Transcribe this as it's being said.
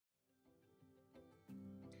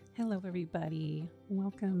Hello, everybody.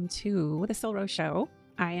 Welcome to the Soul Rose Show.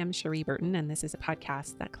 I am Cherie Burton, and this is a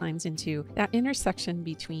podcast that climbs into that intersection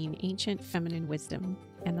between ancient feminine wisdom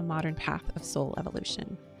and the modern path of soul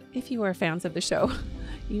evolution. If you are fans of the show,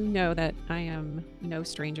 you know that I am no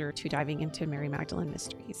stranger to diving into Mary Magdalene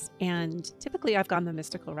mysteries. And typically I've gone the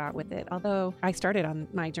mystical route with it, although I started on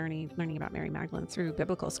my journey learning about Mary Magdalene through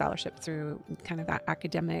biblical scholarship, through kind of that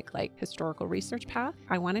academic, historical research path.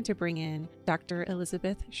 I wanted to bring in Dr.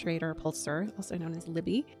 Elizabeth Schrader-Pulser, also known as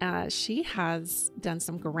Libby. She has done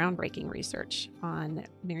some groundbreaking research on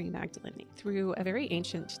Mary Magdalene through a very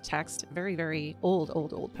ancient text, very, very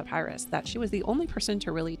old papyrus that she was the only person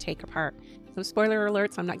to really take apart. So spoiler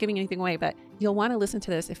alerts, I'm not giving anything away, but you'll want to listen to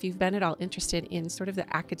this if you've been at all interested in sort of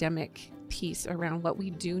the academic piece around what we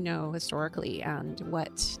do know historically and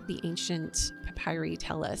what the ancient papyri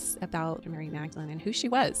tell us about Mary Magdalene and who she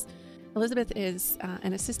was. Elizabeth is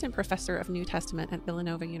an assistant professor of New Testament at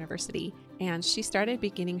Villanova University, and she started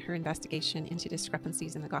beginning her investigation into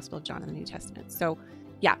discrepancies in the Gospel of John in the New Testament. So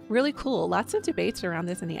yeah, really cool. Lots of debates around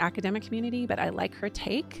this in the academic community, but I like her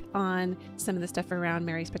take on some of the stuff around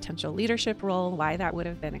Mary's potential leadership role, why that would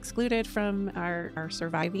have been excluded from our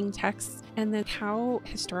surviving texts, and then how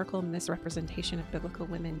historical misrepresentation of biblical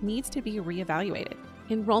women needs to be reevaluated.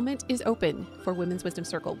 Enrollment is open for Women's Wisdom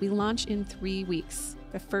Circle. We launch in 3 weeks.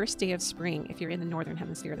 The first day of spring, if you're in the Northern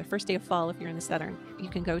Hemisphere, the first day of fall, if you're in the Southern. You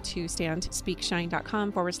can go to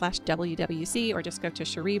standspeakshine.com/WWC or just go to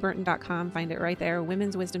cherieburton.com, find it right there,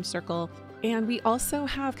 Women's Wisdom Circle. And we also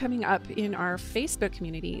have coming up in our Facebook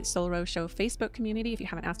community, Soul Rose Show Facebook community, if you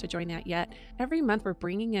haven't asked to join that yet, every month we're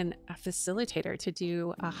bringing in a facilitator to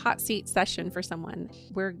do a hot seat session for someone.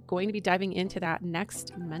 We're going to be diving into that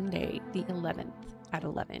next Monday, the 11th. At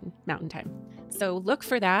 11 Mountain Time. So look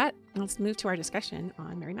for that. Let's move to our discussion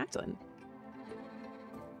on Mary Magdalene.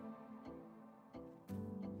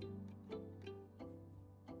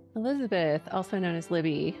 Elizabeth, also known as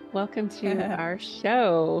Libby, welcome to our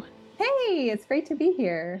show. Hey, it's great to be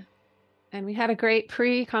here. And we had a great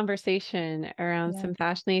pre-conversation around some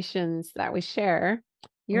fascinations that we share.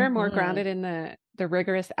 You're more grounded in the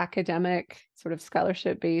rigorous academic, sort of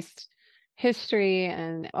scholarship-based history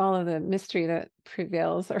and all of the mystery that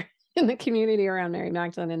prevails in the community around Mary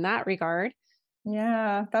Magdalene in that regard.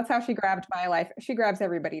 Yeah, that's how she grabbed my life. She grabs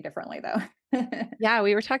everybody differently, though. Yeah,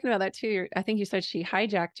 we were talking about that too. I think you said she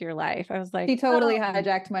hijacked your life. I was like, she totally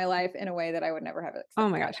hijacked my life in a way that I would never have expected. Oh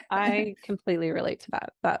my gosh, I completely relate to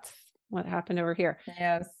that. That's what happened over here.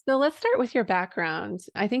 Yes. So let's start with your background.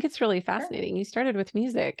 I think it's really fascinating. Sure. You started with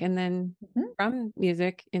music and then from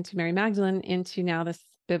music into Mary Magdalene into now this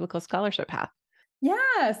biblical scholarship path.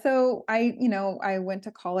 Yeah. So I went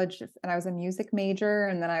to college and I was a music major,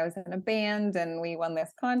 and then I was in a band and we won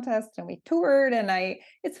this contest and we toured. And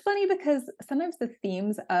it's funny because sometimes the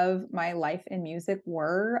themes of my life in music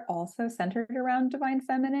were also centered around divine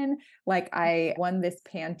feminine. Like I won this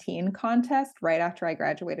Pantene contest right after I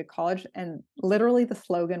graduated college. And literally the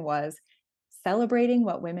slogan was celebrating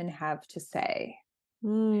what women have to say.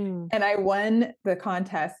 And I won the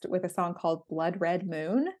contest with a song called Blood Red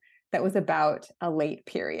Moon that was about a late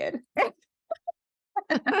period.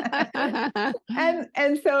 and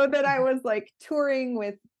so then I was like touring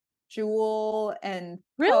with Jewel and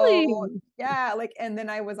really? Yeah, and then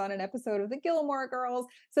I was on an episode of the Gilmore Girls.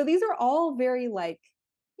 So these are all very you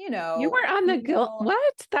were on the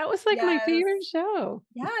what? That was like my favorite show.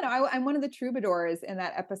 Yeah, no, I'm one of the troubadours in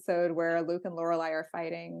that episode where Luke and Lorelai are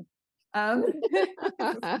fighting.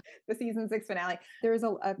 The season 6 finale. There's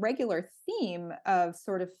a regular theme of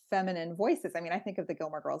sort of feminine voices. I mean, I think of the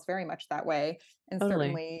Gilmore Girls very much that way, and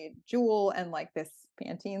certainly Jewel and this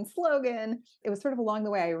Pantene slogan. It was sort of along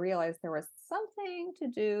the way I realized there was something to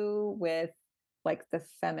do with the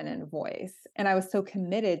feminine voice, and I was so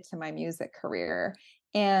committed to my music career.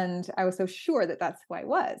 And I was so sure that that's who I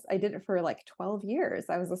was. I did it for 12 years.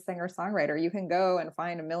 I was a singer-songwriter. You can go and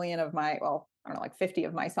find a million of my, I don't know, 50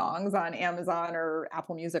 of my songs on Amazon or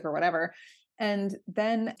Apple Music or whatever. And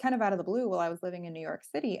then kind of out of the blue, while I was living in New York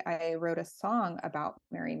City, I wrote a song about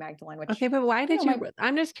Mary Magdalene. Okay, but why did you?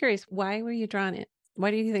 I'm just curious. Why were you drawn in?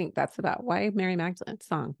 What do you think that's about? Why Mary Magdalene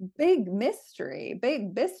song? Big mystery. I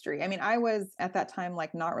mean, I was at that time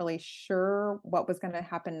not really sure what was going to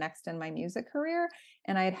happen next in my music career.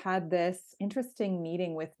 And I had this interesting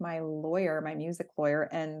meeting with my lawyer, my music lawyer,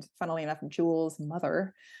 and funnily enough, Jewel's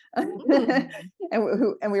mother. and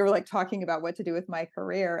we were talking about what to do with my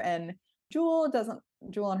career. And Jewel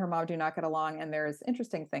and her mom do not get along. And there's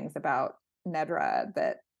interesting things about Nedra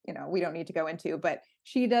that we don't need to go into, but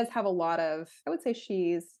she does have a lot of, I would say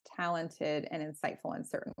she's talented and insightful in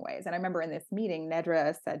certain ways. And I remember in this meeting,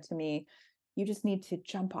 Nedra said to me, you just need to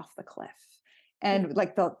jump off the cliff. And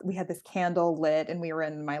like we had this candle lit and we were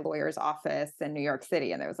in my lawyer's office in New York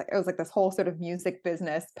City. And it was like this whole sort of music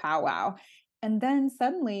business powwow. And then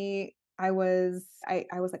suddenly I was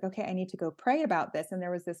like, okay, I need to go pray about this. And there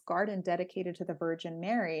was this garden dedicated to the Virgin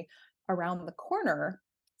Mary around the corner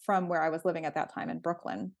from where I was living at that time in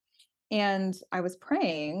Brooklyn. And I was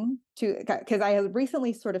praying because I had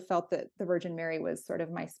recently sort of felt that the Virgin Mary was sort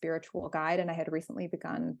of my spiritual guide. And I had recently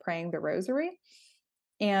begun praying the rosary.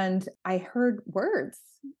 And I heard words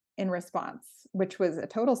in response, which was a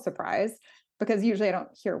total surprise because usually I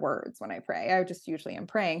don't hear words when I pray. I just usually am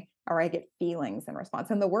praying or I get feelings in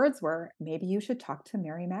response. And the words were, maybe you should talk to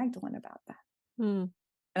Mary Magdalene about that. Mm.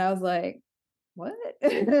 And I was like, what?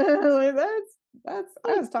 Like,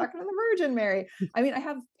 I was talking to the Virgin Mary. I mean, I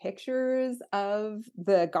have pictures of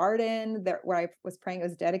the garden where I was praying. It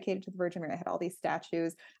was dedicated to the Virgin Mary. I had all these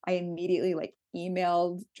statues. I immediately like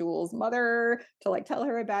emailed Jules' mother to like tell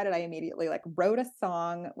her about it. I immediately like wrote a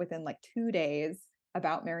song within like 2 days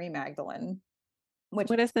about Mary Magdalene, which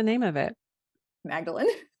What is the name of it? Magdalene.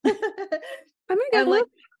 I'm gonna And go like,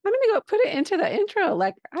 I'm gonna go put it into the intro.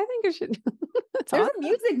 Like, I think it should. It's there's awesome. a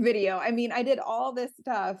music video. I mean, I did all this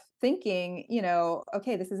stuff thinking,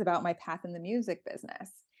 okay, this is about my path in the music business.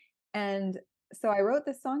 And so I wrote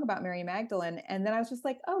this song about Mary Magdalene. And then I was just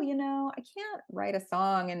like, oh, I can't write a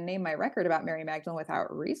song and name my record about Mary Magdalene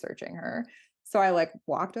without researching her. So I like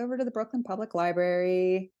walked over to the Brooklyn Public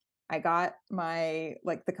Library. I got my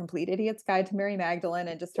like the Complete Idiot's Guide to Mary Magdalene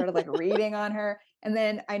and just started like reading on her. And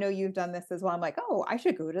then I know you've done this as well. I'm like, oh, I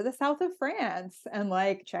should go to the south of France and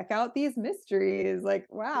like check out these mysteries. Like,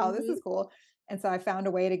 wow, this Mhm. is cool. And so I found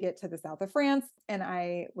a way to get to the south of France and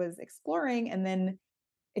I was exploring. And then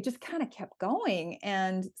it just kind of kept going.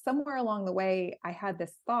 And somewhere along the way, I had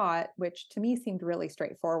this thought, which to me seemed really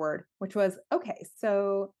straightforward, which was okay,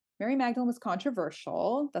 so Mary Magdalene was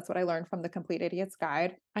controversial. That's what I learned from the Complete Idiot's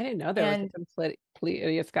Guide. I didn't know there was a And complete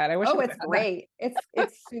idiot's guide. I wish I oh, would it's have had that. great.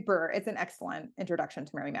 It's an excellent introduction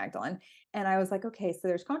to Mary Magdalene. And I was like, okay, so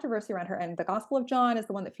there's controversy around her. And the Gospel of John is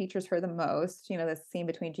the one that features her the most, this scene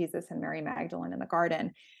between Jesus and Mary Magdalene in the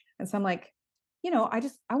garden. And so I'm like,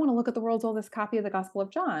 I want to look at the world's oldest copy of the Gospel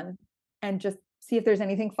of John and just see if there's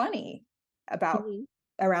anything funny about Mhm.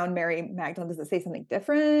 around Mary Magdalene. Does it say something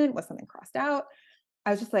different? Was something crossed out? I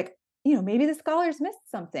was just like, maybe the scholars missed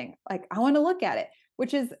something. Like, I want to look at it,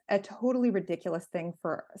 which is a totally ridiculous thing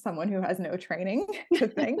for someone who has no training to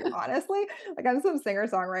think, honestly. Like, I'm some singer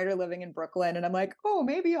songwriter living in Brooklyn, and I'm like, oh,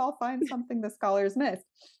 maybe I'll find something the scholars missed.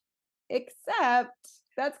 Except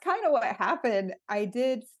that's kind of what happened. I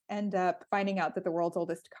did end up finding out that the world's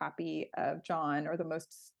oldest copy of John, or the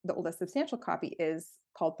oldest substantial copy, is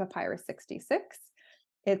called Papyrus 66.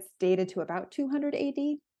 It's dated to about 200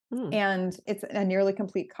 AD. Mm. And it's a nearly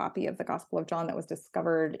complete copy of the Gospel of John that was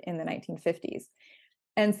discovered in the 1950s.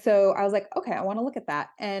 And so I was like, okay, I want to look at that.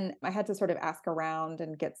 And I had to sort of ask around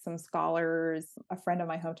and get some scholars. A friend of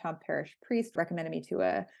my hometown parish priest recommended me to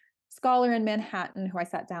a scholar in Manhattan who I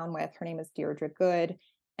sat down with. Her name is Deirdre Good.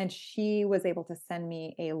 And she was able to send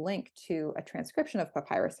me a link to a transcription of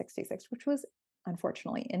Papyrus 66, which was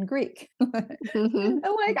unfortunately in Greek. Mhm.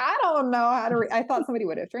 I'm like, I don't know how to I thought somebody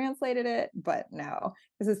would have translated it, but no,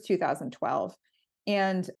 this is 2012.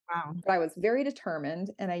 And Wow. but I was very determined,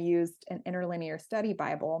 and I used an interlinear study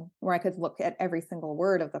Bible where I could look at every single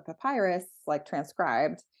word of the papyrus, like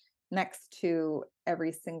transcribed, next to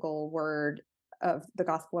every single word of the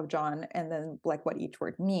Gospel of John, and then like what each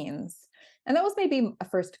word means. And that was maybe a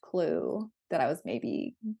first clue that I was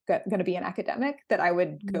maybe going to be an academic, that I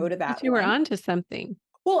would go to But that you were length. onto something.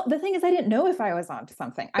 Well, the thing is, I didn't know if I was onto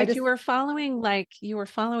something. But you were following, like, you were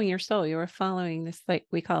following your soul. You were following this, like,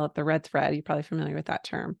 we call it the red thread. You're probably familiar with that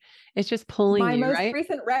term. It's just pulling My you, most right?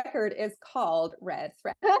 recent record is called Red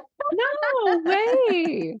Thread. No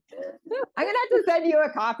way. I'm gonna have to send you a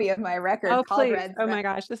copy of my record Oh, called please. Red Oh my Thread.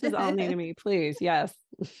 gosh. This is all new to me. Please. Yes.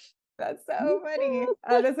 That's so funny.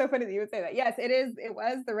 That's so funny that you would say that. Yes, it is. It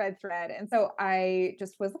was the red thread. And so I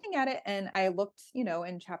just was looking at it and I looked,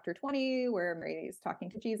 in chapter 20 where Mary is talking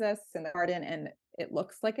to Jesus in the garden, and it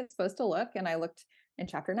looks like it's supposed to look. And I looked in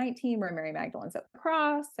chapter 19 where Mary Magdalene's at the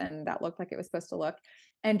cross, and that looked like it was supposed to look.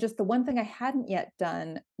 And just the one thing I hadn't yet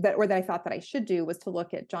done that I thought that I should do was to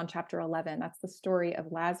look at John chapter 11. That's the story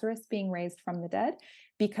of Lazarus being raised from the dead,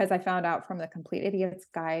 because I found out from the Complete Idiot's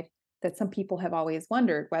Guide that some people have always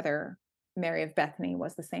wondered whether Mary of Bethany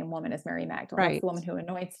was the same woman as Mary Magdalene. That's Right. the woman who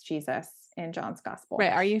anoints Jesus in John's gospel. Right.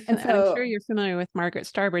 And And I'm sure so you're familiar with Margaret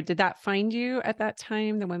Starbird. Did that find you at that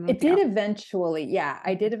time, the woman with it the did gospel? eventually. Yeah,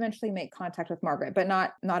 I did eventually make contact with Margaret, but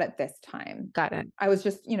not at this time. Got it. I was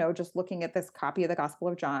just, just looking at this copy of the Gospel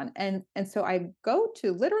of John, and so I go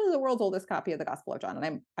to literally the world's oldest copy of the Gospel of John,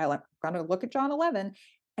 and I'm going to look at John 11.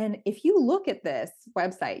 And if you look at this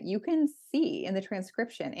website, you can see in the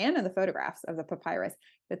transcription and in the photographs of the papyrus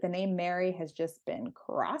that the name Mary has just been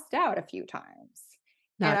crossed out a few times.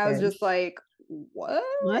 And Not I was good. just like, what?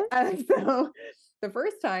 What? And so the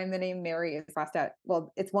first time the name Mary is crossed out,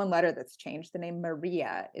 well, it's one letter that's changed. The name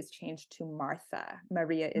Maria is changed to Martha.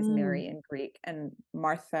 Maria is Mary in Greek, and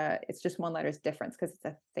Martha, it's just one letter's difference because it's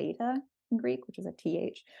a theta in Greek, which is a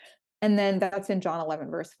th. And then that's in John 11,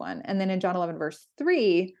 verse 1. And then in John 11, verse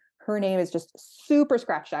 3, her name is just super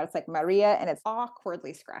scratched out. It's like Maria, and it's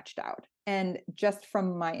awkwardly scratched out. And just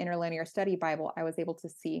from my interlinear study Bible, I was able to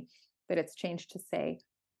see that it's changed to say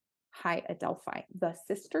Hi Adelphi, the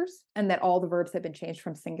sisters, and that all the verbs had been changed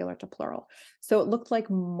from singular to plural. So it looked like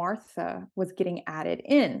Martha was getting added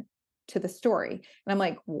in to the story. And I'm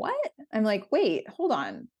like, what? I'm like, wait, hold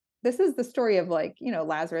on. This is the story of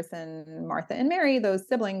Lazarus and Martha and Mary, those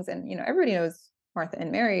siblings. And, everybody knows Martha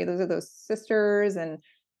and Mary. Those are those sisters. And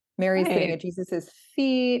Mary's sitting Right. at Jesus's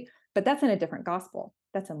feet. But that's in a different gospel.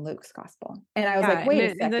 That's in Luke's gospel. And I was Yeah, like, wait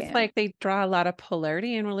a and it's second. like they draw a lot of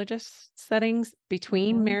polarity in religious settings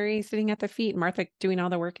between Mhm. Mary sitting at the feet and Martha doing all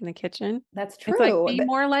the work in the kitchen. That's It's like, true. be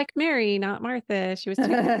more like Mary, not Martha. She was too.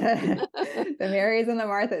 The Marys and the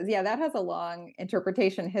Marthas. Yeah, that has a long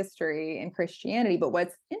interpretation history in Christianity. But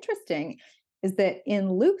what's interesting is that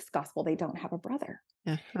in Luke's gospel, they don't have a brother.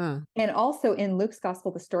 Uh-huh. And also in Luke's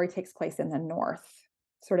gospel, the story takes place in the north,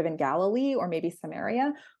 sort of in Galilee or maybe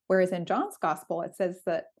Samaria. Whereas in John's gospel, it says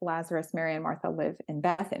that Lazarus, Mary, and Martha live in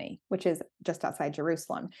Bethany, which is just outside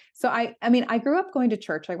Jerusalem. So I grew up going to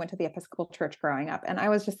church. I went to the Episcopal Church growing up, and I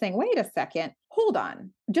was just saying, wait a second, hold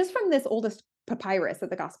on. Just from this oldest papyrus of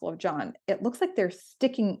the Gospel of John, it looks like they're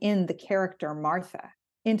sticking in the character Martha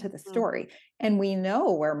into the story. And we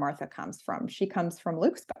know where Martha comes from. She comes from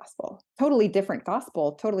Luke's gospel. Totally different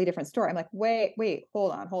gospel, totally different story. I'm like, wait,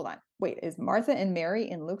 hold on. Wait, is Martha and Mary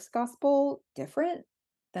in Luke's gospel different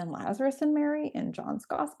than Lazarus and Mary in John's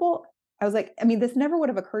gospel? I was like, this never would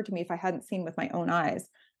have occurred to me if I hadn't seen with my own eyes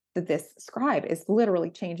that this scribe is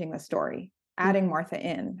literally changing the story, adding Martha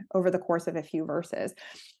in over the course of a few verses.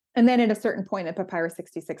 And then at a certain point in Papyrus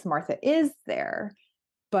 66, Martha is there.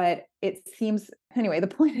 But it seems, anyway, the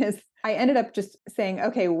point is, I ended up just saying,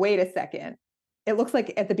 okay, wait a second. It looks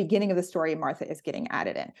like at the beginning of the story, Martha is getting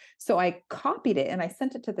added in. So I copied it and I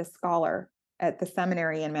sent it to this scholar at the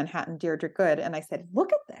seminary in Manhattan, Deirdre Good. And I said,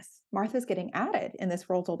 look at this. Martha's getting added in this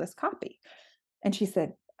world's oldest copy. And she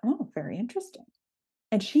said, oh, very interesting.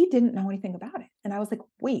 And she didn't know anything about it. And I was like,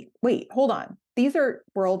 wait, hold on. These are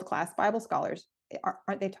world-class Bible scholars.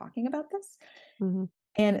 Aren't they talking about this? Mm-hmm.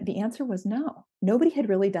 And the answer was no. Nobody had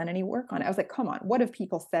really done any work on it. I was like, come on, what have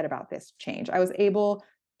people said about this change? I was able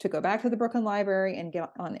to go back to the Brooklyn Library and get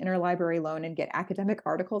on interlibrary loan and get academic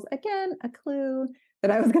articles. Again, a clue that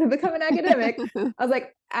I was going to become an academic. I was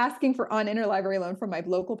like asking for on interlibrary loan from my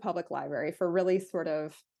local public library for really sort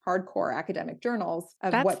of hardcore academic journals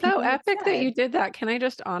of That's what so people had epic that you said. did that. Can I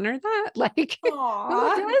just honor that? Like, who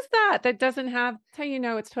Aww. does that? That doesn't have, that's how you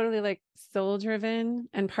know it's totally like soul driven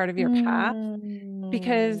and part of your path,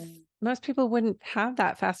 because most people wouldn't have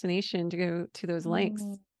that fascination to go to those lengths.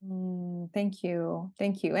 Thank you.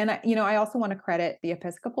 And I also want to credit the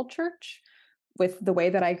Episcopal Church with the way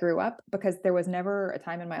that I grew up, because there was never a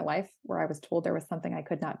time in my life where I was told there was something I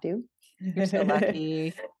could not do. You're so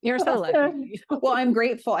lucky. You're so lucky. Well, I'm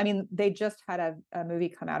grateful. They just had a movie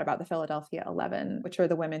come out about the Philadelphia 11, which are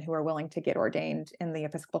the women who are willing to get ordained in the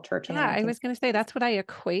Episcopal Church in the Yeah, I was going to say 1960s. that's what I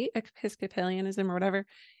equate Episcopalianism or whatever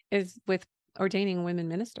is with ordaining women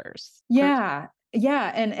ministers. Yeah.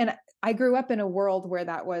 And I grew up in a world where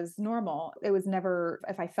that was normal. It was never,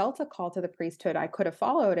 if I felt a call to the priesthood, I could have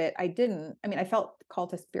followed it. I didn't. I felt called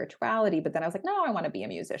to spirituality, but then I was like, no, I want to be a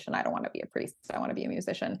musician. I don't want to be a priest. I want to be a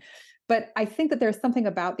musician. But I think that there's something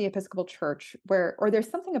about the Episcopal Church or there's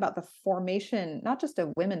something about the formation, not just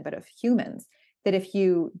of women, but of humans, that if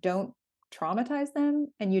you don't traumatize them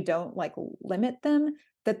and you don't limit them,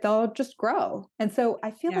 that they'll just grow. And so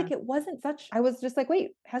I feel like it wasn't I was just like,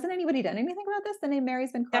 wait, hasn't anybody done anything about this? The name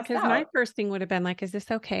Mary's been Yeah, crossed because my out. first thing would have been like, is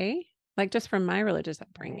this okay? Like just from my religious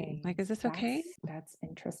upbringing, Right. like, is this okay? That's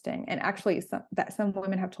interesting. And actually some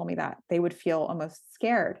women have told me that they would feel almost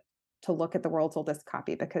scared to look at the world's oldest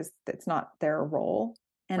copy because it's not their role.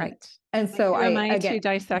 And Right. and Like, so who am I I to again,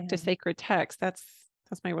 dissect yeah. a sacred text? That's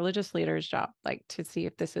That's my religious leader's job, like to see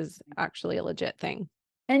if this is actually a legit thing.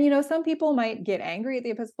 And, some people might get angry at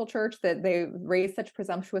the Episcopal Church that they raise such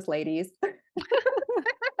presumptuous ladies.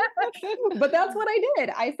 But that's what I did.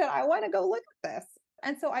 I said, I want to go look at this.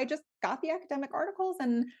 And so I just got the academic articles,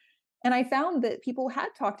 and I found that people had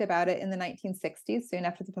talked about it in the 1960s, soon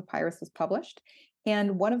after the papyrus was published.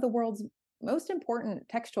 And one of the world's most important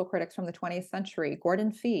textual critics from the 20th century,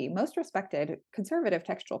 Gordon Fee, most respected conservative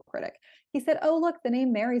textual critic, he said, oh, look, the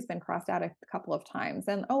name Mary's been crossed out a couple of times.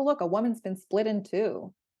 And oh, look, a woman's been split in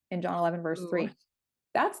two in John 11, verse Ooh. 3.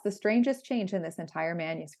 That's the strangest change in this entire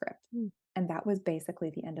manuscript. Hmm. And that was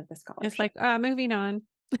basically the end of the scholarship. It's like, moving on.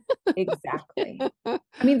 Exactly. I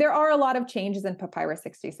mean, there are a lot of changes in Papyrus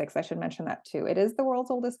 66. I should mention that too. It is the world's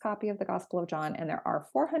oldest copy of the Gospel of John, and there are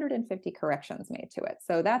 450 corrections made to it.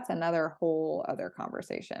 So that's another whole other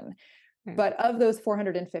conversation. Okay. But of those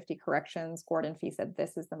 450 corrections, Gordon Fee said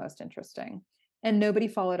this is the most interesting. And nobody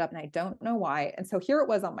followed up, and I don't know why. And so here it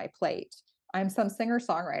was on my plate. I'm some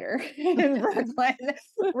singer-songwriter in Brooklyn,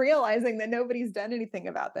 realizing that nobody's done anything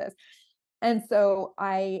about this. And so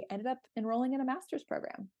I ended up enrolling in a master's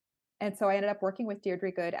program. And so I ended up working with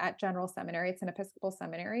Deirdre Good at General Seminary. It's an Episcopal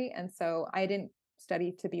seminary. And so I didn't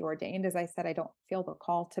study to be ordained. As I said, I don't feel the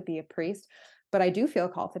call to be a priest, but I do feel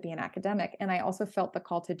called to be an academic. And I also felt the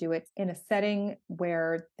call to do it in a setting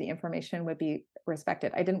where the information would be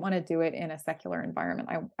respected. I didn't want to do it in a secular environment.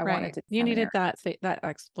 I wanted to. You needed that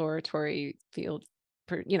exploratory field.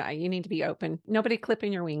 You need to be open. Nobody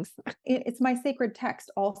clipping your wings. It's my sacred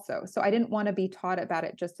text also. So I didn't want to be taught about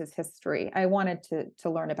it just as history. I wanted to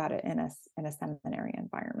learn about it in a seminary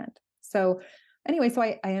environment. So anyway, so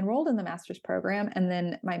I enrolled in the master's program, and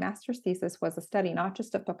then my master's thesis was a study not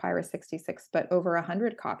just of Papyrus 66, but over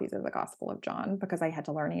 100 copies of the Gospel of John, because I had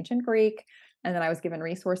to learn ancient Greek, and then I was given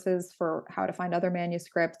resources for how to find other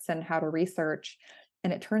manuscripts and how to research.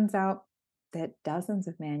 And it turns out that dozens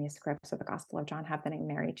of manuscripts of the Gospel of John have the name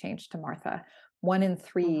Mary changed to Martha. 1 in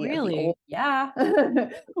 3 of the old,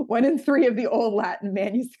 1 in 3 of the old Latin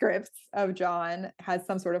manuscripts of John has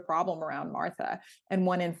some sort of problem around Martha, and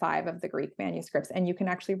 1 in 5 of the Greek manuscripts. And you can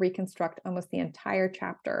actually reconstruct almost the entire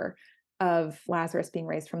chapter of Lazarus being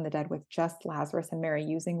raised from the dead with just Lazarus and Mary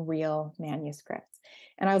using real manuscripts.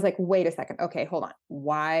 And I was like, wait a second. Okay, hold on.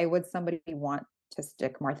 Why would somebody want to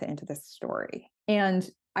stick Martha into this story? And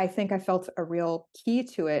I think I felt a real key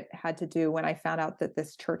to it had to do when I found out that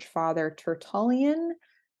this church father, Tertullian,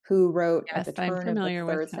 who wrote at the turn of the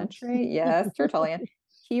 3rd century, yes, Tertullian,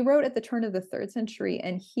 he wrote at the turn of the 3rd century,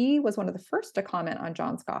 and he was one of the first to comment on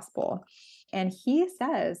John's gospel. And he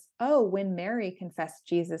says, oh, when Mary confessed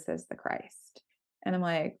Jesus as the Christ. And I'm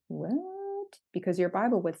like, what? Because your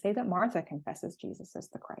Bible would say that Martha confesses Jesus as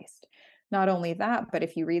the Christ. Not only that, but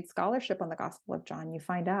if you read scholarship on the Gospel of John, you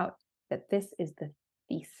find out that this is the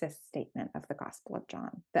thesis statement of the Gospel of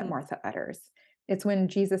John that Martha utters. It's when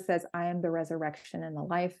Jesus says, I am the resurrection and the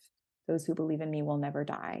life. Those who believe in me will never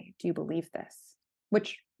die. Do you believe this?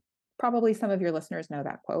 Which probably some of your listeners know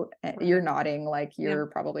that quote. Right. You're nodding like you're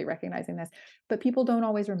probably recognizing this, but people don't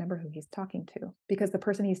always remember who he's talking to, because the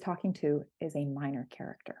person he's talking to is a minor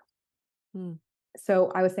character.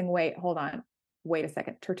 So I was saying, wait a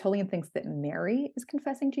second. Tertullian thinks that Mary is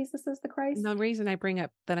confessing Jesus as the Christ. The reason I bring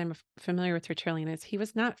up that I'm familiar with Tertullian is he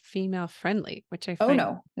was not female friendly, which I find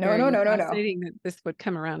no. fascinating that this would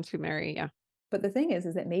come around to Mary. Yeah. But the thing is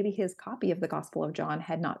that maybe his copy of the Gospel of John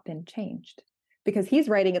had not been changed, because he's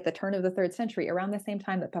writing at the turn of the 3rd century, around the same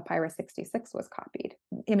time that Papyrus 66 was copied.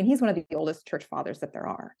 I mean, he's one of the oldest church fathers that there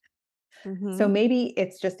are. So maybe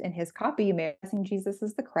it's just in his copy, Mary saying Jesus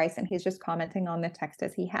is the Christ, and he's just commenting on the text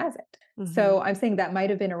as he has it. So I'm saying that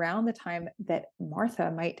might have been around the time that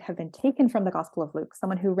Martha might have been taken from the Gospel of Luke,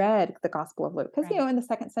 someone who read the Gospel of Luke. Because, in the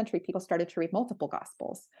 2nd century, people started to read multiple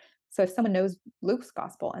Gospels. So if someone knows Luke's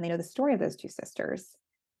Gospel and they know the story of those 2 sisters,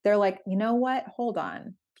 they're like, you know what? Hold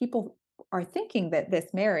on. People are thinking that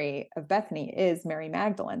this Mary of Bethany is Mary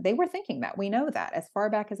Magdalene. They were thinking that. We know that as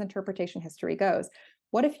far back as interpretation history goes.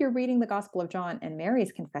 What if you're reading the Gospel of John and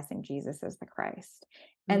Mary's confessing Jesus as the Christ?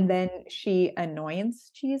 And then she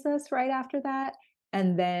anoints Jesus right after that.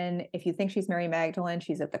 And then if you think she's Mary Magdalene,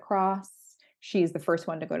 she's at the cross. She's the first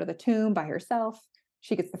one to go to the tomb by herself.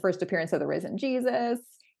 She gets the first appearance of the risen Jesus.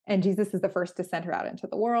 And Jesus is the first to send her out into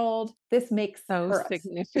the world. This makes her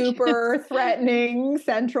a super threatening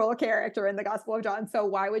central character in the Gospel of John. So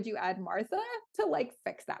why would you add Martha to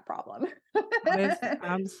fix that problem? That is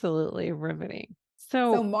absolutely riveting.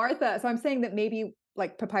 So Martha, so I'm saying that maybe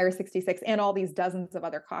Papyrus 66 and all these dozens of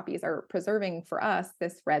other copies are preserving for us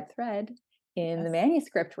this red thread in the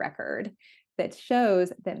manuscript record that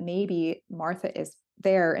shows that maybe Martha is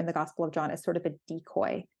there in the Gospel of John as sort of a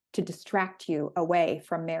decoy to distract you away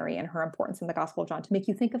from Mary and her importance in the Gospel of John, to make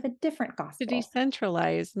you think of a different To gospel.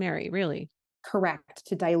 decentralize Mary, really. Correct.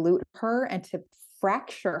 To dilute her and to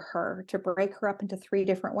fracture her, to break her up into three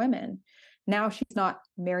different women. Now she's not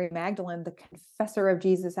Mary Magdalene, the confessor of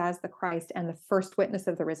Jesus as the Christ and the first witness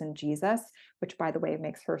of the risen Jesus, which, by the way,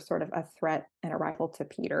 makes her sort of a threat and a rival to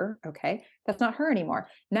Peter. Okay. That's not her anymore.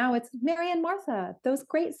 Now it's Mary and Martha, those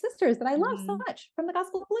great sisters that I love so much from the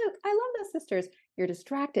Gospel of Luke. I love those sisters. You're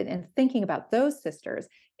distracted in thinking about those sisters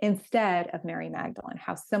instead of Mary Magdalene,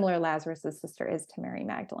 how similar Lazarus's sister is to Mary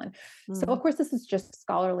Magdalene. So, of course, this is just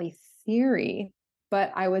scholarly theory, but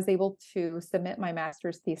I was able to submit my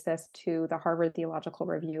master's thesis to the Harvard Theological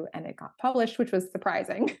Review and it got published, which was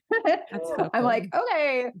surprising. That's so I'm cool. like,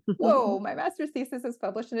 okay, whoa, my master's thesis is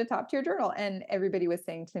published in a top tier journal. And everybody was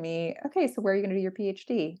saying to me, okay, so where are you going to do your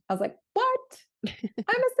PhD? I was like, what? I'm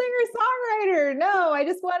a singer-songwriter. No, I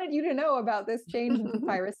just wanted you to know about this change in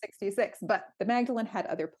Papyrus 66. But the Magdalene had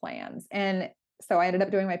other plans. And so I ended up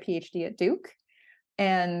doing my PhD at Duke.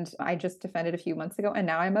 And I just defended a few months ago. And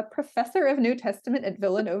now I'm a professor of New Testament at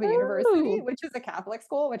Villanova University, which is a Catholic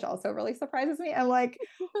school, which also really surprises me. I'm like,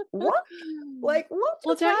 what? Like, what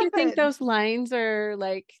Well, just don't you think happened? those lines are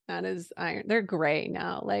like not as iron? They're gray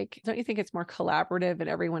now. Like, don't you think it's more collaborative and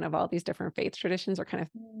everyone of all these different faith traditions are kind of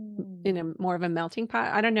in a more of a melting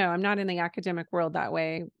pot? I don't know. I'm not in the academic world that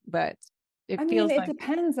way, but it I mean, feels it like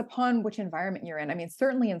depends upon which environment you're in. I mean,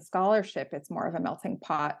 certainly in scholarship, it's more of a melting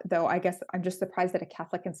pot, though I guess I'm just surprised that a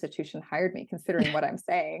Catholic institution hired me, considering what I'm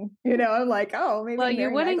saying. I'm like, oh, maybe well, the you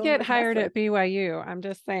Mary wouldn't Magdalene get was messed hired with. at BYU. I'm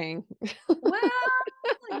just saying. Well,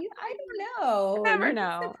 I don't know. Never You'd be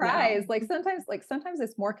know. No. surprised. Like sometimes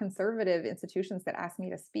it's more conservative institutions that ask me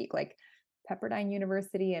to speak, like Pepperdine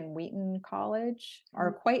University and Wheaton College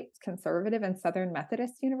are quite conservative, and Southern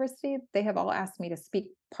Methodist University, they have all asked me to speak,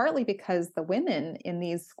 partly because the women in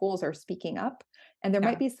these schools are speaking up. And there Yeah.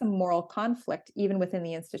 might be some moral conflict even within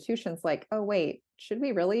the institutions, like, oh, wait, should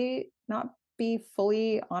we really not be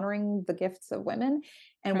fully honoring the gifts of women?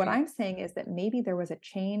 And what Right. I'm saying is that maybe there was a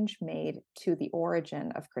change made to the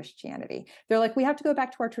origin of Christianity. They're like, we have to go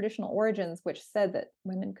back to our traditional origins, which said that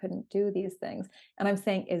women couldn't do these things. And I'm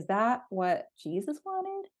saying, is that what Jesus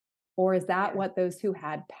wanted? Or is that what those who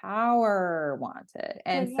had power wanted? Well,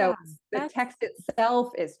 And so yeah. the text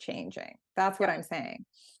itself is changing. That's what I'm saying.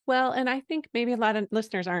 Well, and I think maybe a lot of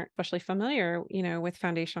listeners aren't especially familiar, with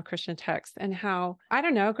foundational Christian texts and how, I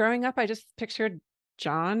don't know, growing up, I just pictured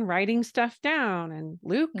John writing stuff down and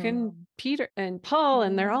Luke and Peter and Paul,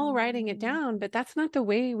 and they're all writing it down, but that's not the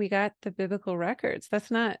way we got the biblical records.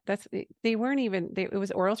 They weren't even, it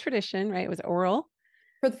was oral tradition, right? It was oral.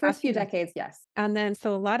 For the first few decades, yes. And then,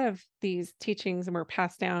 so a lot of these teachings were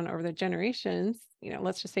passed down over the generations,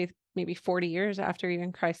 let's just say maybe 40 years after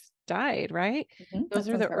even Christ died, right? Those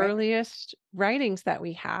are the earliest writings that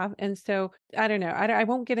we have. And so I don't know, I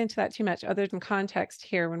won't get into that too much other than context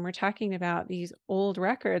here. When we're talking about these old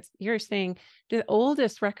records, you're saying the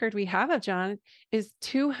oldest record we have of John is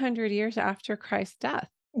 200 years after Christ's death.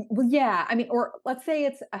 Well, yeah. I mean, or let's say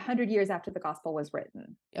it's 100 years after the gospel was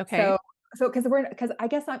written. Okay. So because I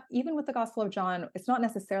guess even with the Gospel of John, it's not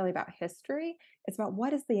necessarily about history. It's about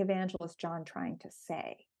what is the evangelist John trying to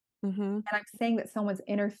say. And I'm saying that someone's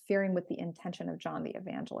interfering with the intention of John the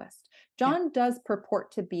evangelist. John does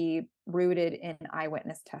purport to be rooted in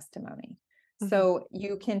eyewitness testimony. So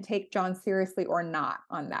you can take John seriously or not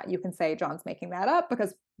on that. You can say John's making that up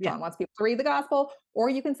because John wants people to read the gospel, or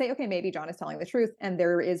you can say, okay, maybe John is telling the truth and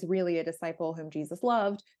there is really a disciple whom Jesus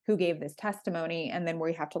loved who gave this testimony, and then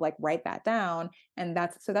we have to like write that down. And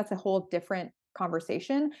that's a whole different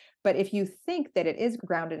conversation. But if you think that it is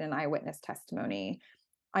grounded in eyewitness testimony,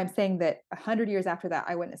 I'm saying that 100 years after that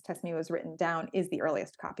eyewitness testimony was written down is the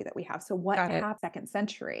earliest copy that we have. So what happened second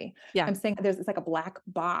century? Yeah. I'm saying it's like a black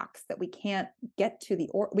box that we can't get to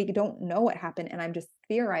we don't know what happened. And I'm just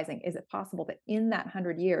theorizing, is it possible that in that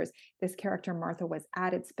 100 years, this character Martha was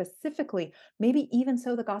added specifically, maybe even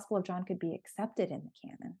so the Gospel of John could be accepted in the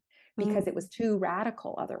canon because it was too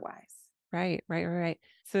radical otherwise. Right.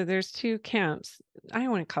 So there's two camps. I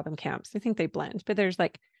don't want to call them camps. I think they blend, but there's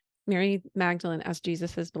like Mary Magdalene as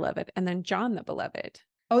Jesus's beloved, and then John the beloved.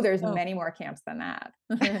 Oh, there's many more camps than that.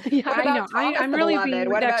 Yeah, I know. I'm really being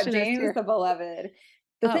What about James here. the beloved?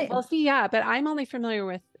 Well, see, yeah, but I'm only familiar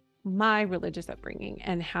with my religious upbringing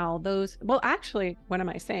and how those. Well, actually, what am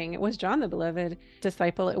I saying? It was John the beloved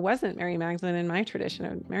disciple. It wasn't Mary Magdalene in my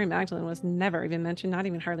tradition. Mary Magdalene was never even mentioned, not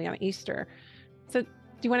even hardly on Easter. So, do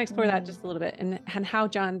you want to explore that just a little bit and how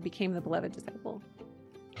John became the beloved disciple?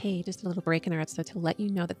 Hey, just a little break in our episode to let you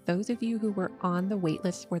know that those of you who were on the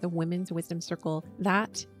waitlist for the Women's Wisdom Circle,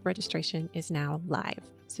 that registration is now live.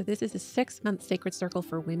 So this is a 6-month sacred circle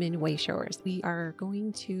for women wayshowers. We are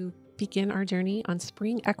going to begin our journey on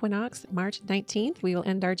spring equinox, March 19th. We will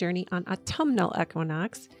end our journey on autumnal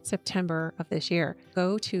equinox, September of this year.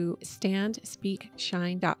 Go to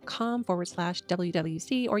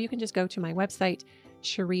standspeakshine.com/WWC, or you can just go to my website,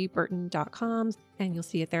 cherieburton.com, and you'll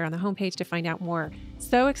see it there on the homepage to find out more.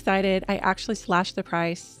 So excited. I actually slashed the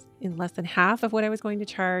price in less than half of what I was going to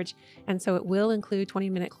charge. And so it will include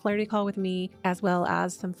 20-minute clarity call with me, as well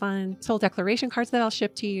as some fun soul declaration cards that I'll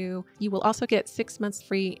ship to you. You will also get 6 months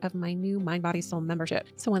free of my new Mind, Body, Soul membership.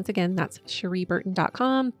 So once again, that's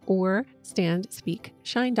cherieburton.com or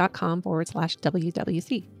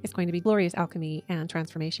standspeakshine.com/WWC. It's going to be glorious alchemy and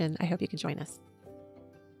transformation. I hope you can join us.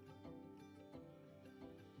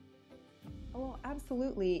 Oh,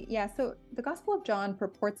 absolutely. Yeah. So the Gospel of John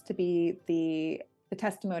purports to be the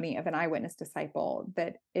testimony of an eyewitness disciple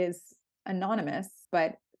that is anonymous,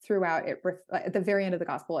 but throughout it, at the very end of the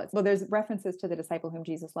gospel, there's references to the disciple whom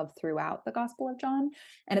Jesus loved throughout the Gospel of John.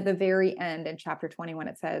 And at the very end in chapter 21,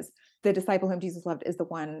 it says, the disciple whom Jesus loved is the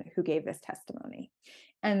one who gave this testimony.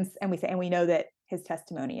 And we know that his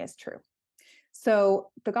testimony is true.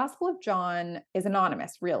 So the Gospel of John is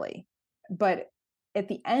anonymous, really. But at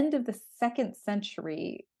the end of the 2nd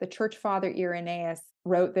century, the church father Irenaeus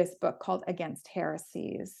wrote this book called Against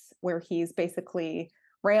Heresies, where he's basically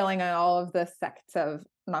railing on all of the sects of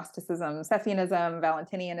Gnosticism, Cephianism,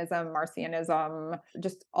 Valentinianism, Marcionism,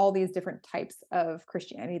 just all these different types of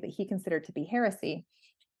Christianity that he considered to be heresy.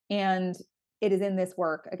 And it is in this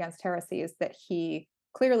work, Against Heresies, that he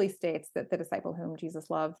clearly states that the disciple whom Jesus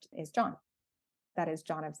loved is John. That is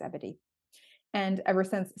John of Zebedee. And ever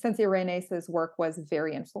since Irenaeus's work was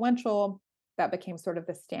very influential, that became sort of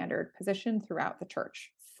the standard position throughout the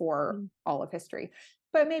church for all of history.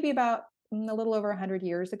 But maybe about a little over 100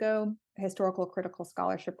 years ago, historical critical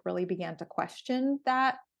scholarship really began to question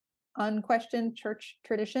that unquestioned church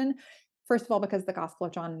tradition. First of all, because the Gospel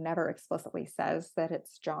of John never explicitly says that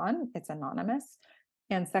it's John, it's anonymous.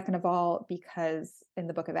 And second of all, because in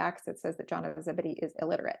the book of Acts, it says that John of Zebedee is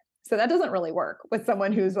illiterate. So that doesn't really work with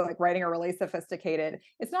someone who's like writing a really sophisticated,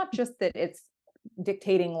 it's not just that it's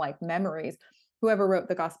dictating like memories. Whoever wrote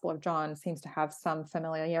the Gospel of John seems to have some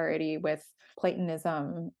familiarity with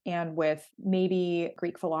Platonism and with maybe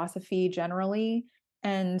Greek philosophy generally,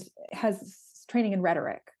 and has training in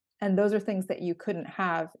rhetoric. And those are things that you couldn't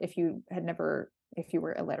have if you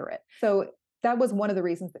were illiterate. So that was one of the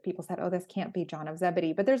reasons that people said, oh, this can't be John of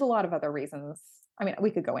Zebedee. But there's a lot of other reasons. I mean,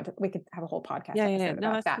 we could have a whole podcast episode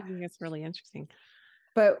about that. It's really interesting.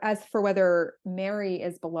 But as for whether Mary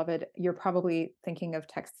is beloved, you're probably thinking of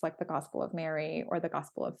texts like the Gospel of Mary or the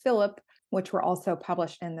Gospel of Philip, which were also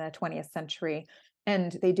published in the 20th century.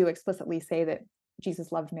 And they do explicitly say that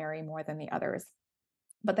Jesus loved Mary more than the others.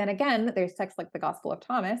 But then again, there's texts like the Gospel of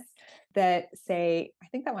Thomas that say, I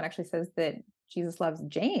think that one actually says that Jesus loves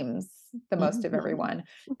James the most of everyone.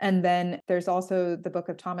 And then there's also the book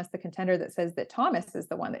of Thomas the Contender that says that Thomas is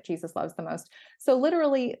the one that Jesus loves the most. So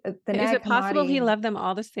literally, Is it possible he loved them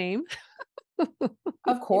all the same?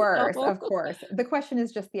 Of course, of course. The question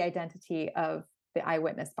is just the identity of the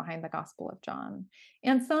eyewitness behind the Gospel of John.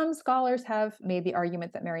 And some scholars have made the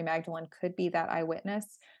argument that Mary Magdalene could be that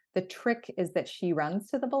eyewitness. The trick is that she runs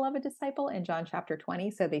to the beloved disciple in John chapter 20.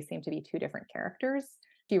 So they seem to be two different characters.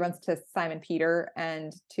 She runs to Simon Peter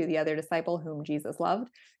and to the other disciple whom Jesus loved.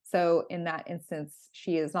 So in that instance,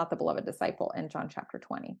 she is not the beloved disciple in John chapter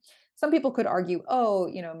 20. Some people could argue, oh,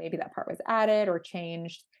 maybe that part was added or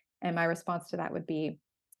changed. And my response to that would be,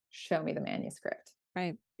 show me the manuscript.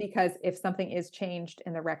 Right. Because if something is changed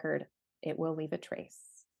in the record, it will leave a trace.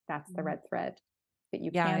 That's the red thread that you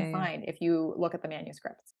can find if you look at the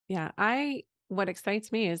manuscripts. Yeah. What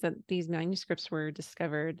excites me is that these manuscripts were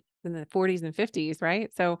discovered in the 40s and 50s, right?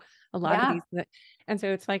 So a lot of these, and so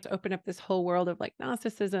it's like to open up this whole world of like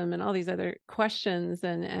Gnosticism and all these other questions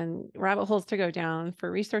and rabbit holes to go down for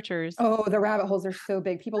researchers. Oh, the rabbit holes are so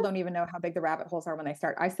big. People don't even know how big the rabbit holes are when they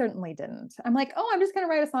start. I certainly didn't. I'm like, oh, I'm just going to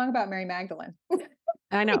write a song about Mary Magdalene.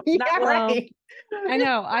 I know. Right. I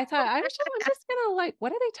know. I'm just gonna like,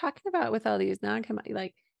 what are they talking about with all these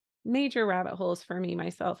like major rabbit holes for me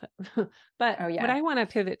myself? But what I want to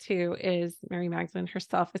pivot to is Mary Magdalene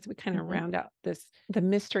herself as we kind of round out the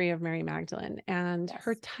mystery of Mary Magdalene and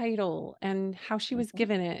her title and how she was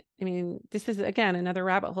given it. I mean, this is again another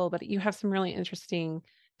rabbit hole, but you have some really interesting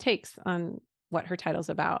takes on what her title's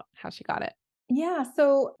about, how she got it. Yeah.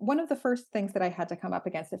 So one of the first things that I had to come up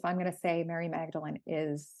against, if I'm going to say Mary Magdalene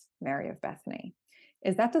is Mary of Bethany,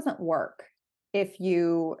 is that doesn't work. if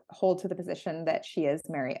you hold to the position that she is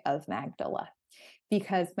Mary of Magdala,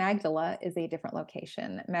 because Magdala is a different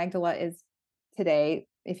location. Magdala is today,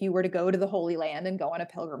 if you were to go to the Holy Land and go on a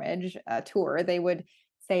pilgrimage tour, they would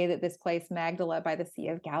say that this place, Magdala by the Sea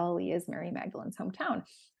of Galilee, is Mary Magdalene's hometown.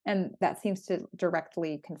 And that seems to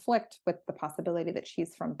directly conflict with the possibility that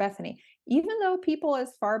she's from Bethany, even though people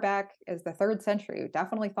as far back as the third century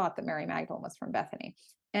definitely thought that Mary Magdalene was from Bethany.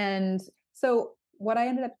 And so what I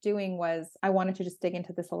ended up doing was I wanted to just dig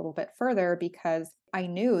into this a little bit further because I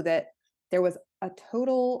knew that there was a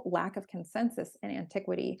total lack of consensus in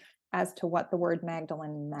antiquity as to what the word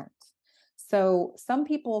Magdalene meant. So some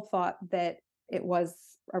people thought that it was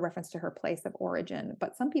a reference to her place of origin,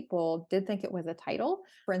 but some people did think it was a title.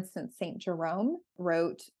 For instance, St. Jerome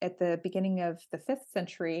wrote at the beginning of the 5th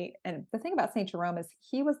century. And the thing about St. Jerome is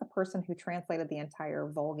he was the person who translated the entire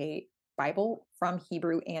Vulgate Bible from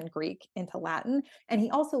Hebrew and Greek into Latin. And he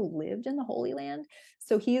also lived in the Holy Land.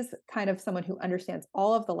 So he's kind of someone who understands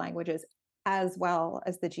all of the languages as well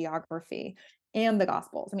as the geography and the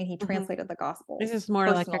Gospels. I mean, he Mhm. translated the Gospels This is more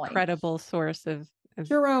like a personally. credible source of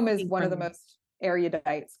Jerome is being one of the from. most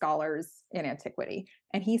erudite scholars in antiquity.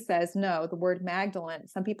 And he says, no, the word Magdalene,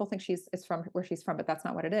 some people think she's is from where she's from, but that's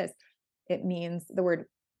not what it is. It means the word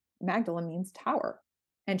Magdalene means tower.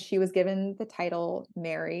 And she was given the title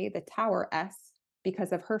Mary, the Toweress,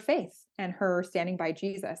 because of her faith and her standing by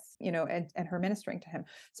Jesus, and her ministering to him.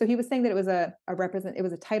 So he was saying that it was it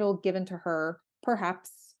was a title given to her.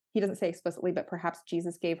 Perhaps he doesn't say explicitly, but perhaps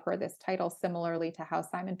Jesus gave her this title similarly to how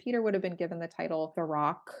Simon Peter would have been given the title the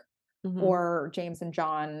Rock, Mhm. or James and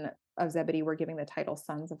John of Zebedee were giving the title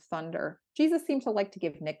Sons of Thunder. Jesus seemed to like to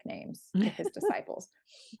give nicknames to his disciples.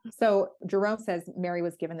 So Jerome says Mary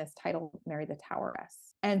was given this title, Mary the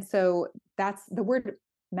Toweress. And so that's the word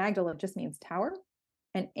Magdalene just means tower.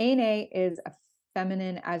 And ene is a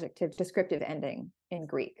feminine adjective descriptive ending in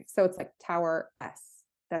Greek. So it's like tower s.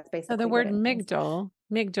 That's So the basically what word it means. migdal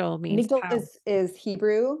means Migdal tower. is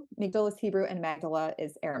Hebrew. Migdal is Hebrew, and Magdala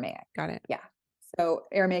is Aramaic. Got it. Yeah. So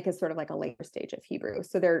Aramaic is sort of like a later stage of Hebrew.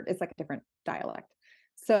 So it's like a different dialect.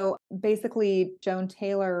 So basically, Joan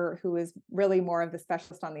Taylor, who is really more of the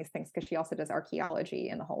specialist on these things, because she also does archaeology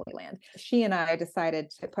in the Holy Land, she and I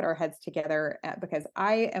decided to put our heads together because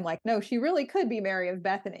I am like, no, she really could be Mary of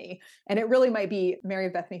Bethany. And it really might be Mary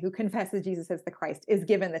of Bethany who confesses Jesus as the Christ, is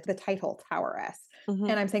given the title Toweress. Mhm.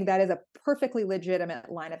 And I'm saying that is a perfectly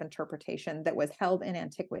legitimate line of interpretation that was held in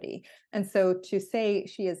antiquity. And so to say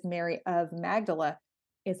she is Mary of Magdala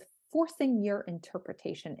is forcing your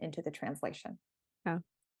interpretation into the translation. Yeah.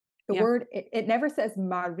 The Yeah. word, it never says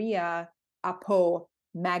Maria apo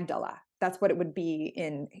Magdala. That's what it would be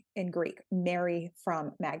in Greek, Mary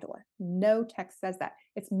from Magdala. No text says that.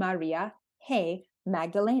 It's Maria he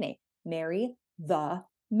Magdalene, Mary the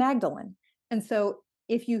Magdalene. And so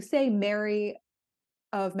if you say Mary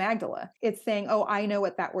of Magdala, it's saying, oh, I know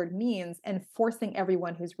what that word means, and forcing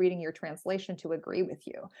everyone who's reading your translation to agree with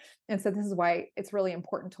you. And so this is why it's really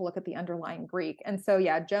important to look at the underlying Greek. And so,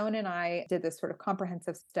 yeah, Joan and I did this sort of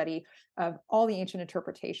comprehensive study of all the ancient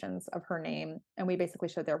interpretations of her name. And we basically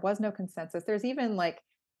showed there was no consensus. There's even like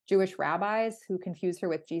Jewish rabbis who confuse her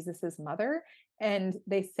with Jesus's mother. And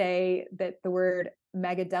they say that the word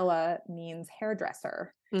Magadella means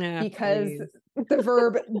hairdresser, Yeah, because please.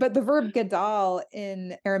 the verb gadal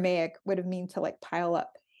in Aramaic would have mean to like pile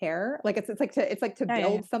up hair. Like it's like to Yeah, yeah, yeah.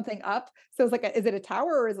 build something up. So it's like, is it a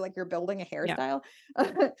tower or is it like you're building a Yeah.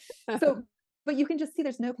 hairstyle? So, but you can just see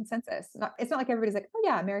there's no consensus. It's not like everybody's like, oh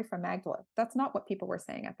yeah, Mary from Magdala. That's not what people were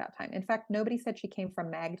saying at that time. In fact, nobody said she came from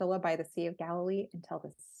Magdala by the Sea of Galilee until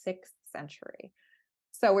the 6th century.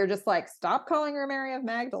 So we're just like, stop calling her Mary of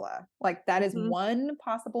Magdala. Like that is Mhm. one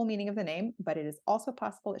possible meaning of the name, but it is also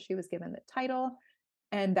possible that she was given the title.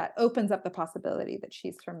 And that opens up the possibility that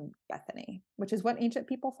she's from Bethany, which is what ancient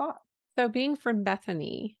people thought. So being from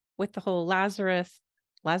Bethany with the whole Lazarus,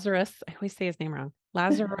 I always say his name wrong.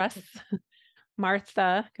 Lazarus,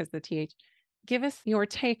 Martha, because the TH. Give us your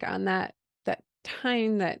take on that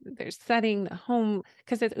time that they're setting the home,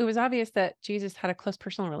 because it was obvious that Jesus had a close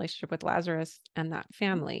personal relationship with Lazarus and that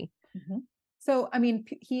family. Mm-hmm. So, I mean,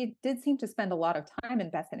 he did seem to spend a lot of time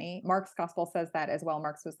in Bethany. Mark's gospel says that as well.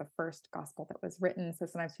 Mark's was the first gospel that was written. So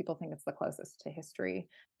sometimes people think it's the closest to history.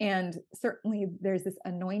 And certainly there's this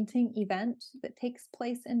anointing event that takes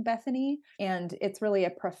place in Bethany. And it's really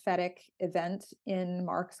a prophetic event in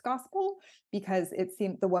Mark's gospel, because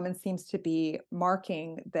the woman seems to be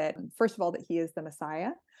marking that, first of all, that he is the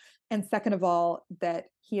Messiah. And second of all, that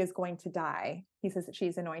he is going to die. He says that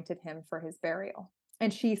she's anointed him for his burial.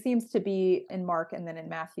 And she seems to be in Mark and then in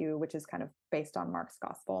Matthew, which is kind of based on Mark's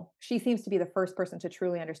gospel. She seems to be the first person to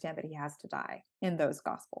truly understand that he has to die in those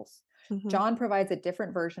gospels. Hmm. John provides a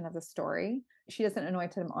different version of the story. She doesn't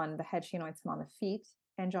anoint him on the head, she anoints him on the feet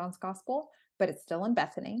in John's gospel, but it's still in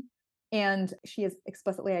Bethany. And she is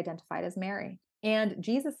explicitly identified as Mary. And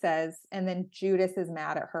Jesus says, and then Judas is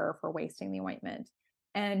mad at her for wasting the ointment.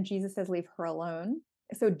 And Jesus says, leave her alone.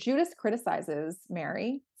 So Judas criticizes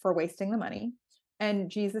Mary for wasting the money.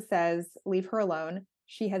 And Jesus says, leave her alone.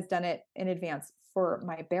 She has done it in advance for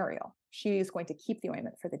my burial. She is going to keep the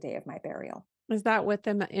ointment for the day of my burial. Is that what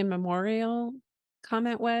the immemorial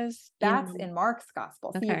comment was? That's in Mark's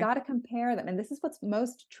gospel. So you Okay. got to compare them. And this is what's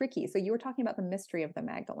most tricky. So you were talking about the mystery of the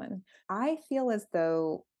Magdalene. I feel as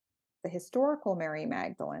though the historical Mary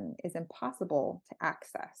Magdalene is impossible to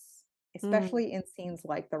access, Mm, especially in scenes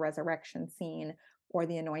like the resurrection scene or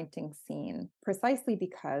the anointing scene, precisely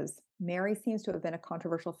because Mary seems to have been a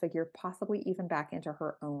controversial figure, possibly even back into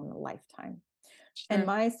her own lifetime. And sure.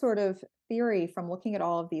 my sort of theory from looking at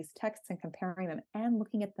all of these texts and comparing them and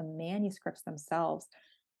looking at the manuscripts themselves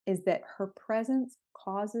is that her presence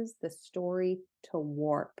causes the story to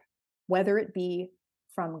warp, whether it be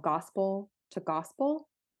from gospel to gospel.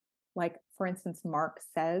 Like, for instance, Mark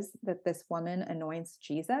says that this woman anoints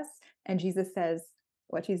Jesus, and Jesus says,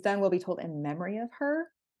 what she's done will be told in memory of her,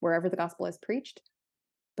 wherever the gospel is preached,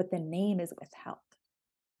 but the name is withheld.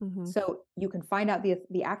 Hmm. So you can find out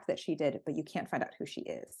the act that she did, but you can't find out who she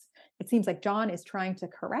is. It seems like John is trying to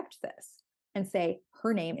correct this and say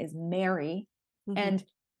her name is Mary. Hmm. And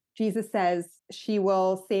Jesus says she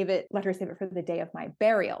will save it, let her save it for the day of my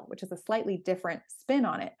burial, which is a slightly different spin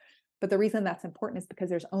on it. But the reason that's important is because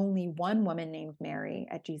there's only one woman named Mary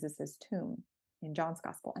at Jesus's tomb in John's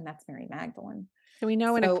gospel, and that's Mary Magdalene. So we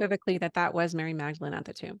know So unequivocally that that was Mary Magdalene at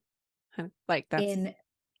the tomb. Like that's, in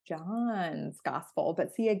John's gospel.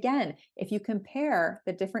 But see, again, if you compare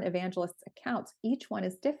the different evangelists' accounts, each one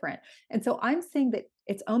is different. And so I'm saying that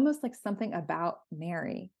it's almost like something about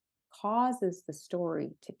Mary causes the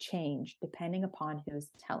story to change depending upon who's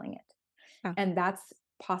telling it. yeah. And that's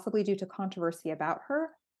possibly due to controversy about her,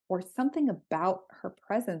 or something about her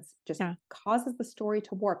presence just Yeah. causes the story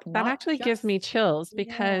to warp, That not actually gives just, me chills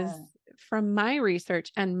because yeah. from my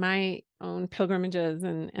research and my own pilgrimages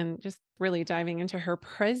and just really diving into her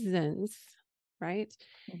presence, right?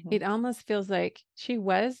 Mhm. It almost feels like she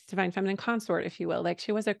was divine feminine consort, if you will. Like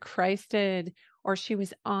she was a Christed, or she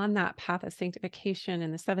was on that path of sanctification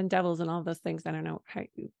and the seven devils and all those things. I don't know how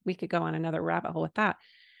we could go on another rabbit hole with that.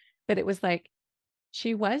 But it was like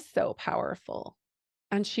she was so powerful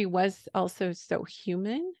and she was also so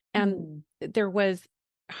human. And Mm. there was,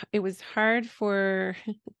 it was hard for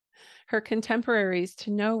her contemporaries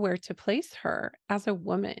to know where to place her as a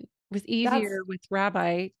woman. It was That's easier with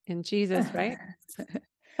Rabbi and Jesus, right?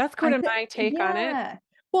 That's kind of my take on it. Yeah.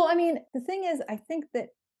 Well, I mean, the thing is, I think that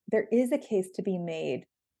there is a case to be made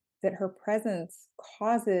that her presence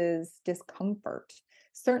causes discomfort.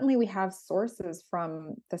 Certainly, we have sources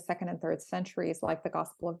from the second and third centuries, like the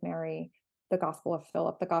Gospel of Mary, the Gospel of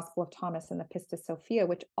Philip, the Gospel of Thomas, and the Pistis Sophia,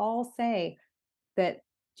 which all say that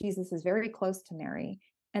Jesus is very close to Mary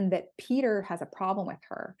and that Peter has a problem with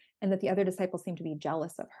her and that the other disciples seem to be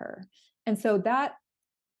jealous of her. And so that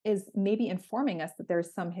is maybe informing us that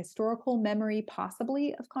there's some historical memory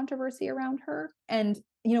possibly of controversy around her. And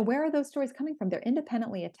where are those stories coming from? They're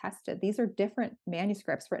independently attested. These are different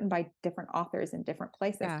manuscripts written by different authors in different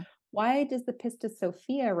places. Yeah. Why does the Pistis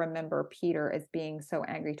Sophia remember Peter as being so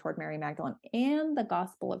angry toward Mary Magdalene, and the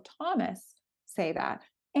Gospel of Thomas say that,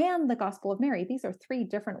 and the Gospel of Mary? These are three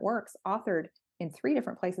different works authored in three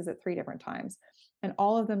different places at three different times, and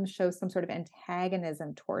all of them show some sort of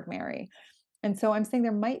antagonism toward Mary. And so I'm saying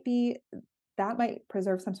that might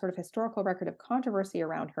preserve some sort of historical record of controversy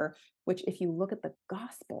around her, which, if you look at the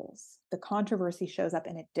Gospels, the controversy shows up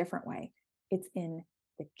in a different way. It's in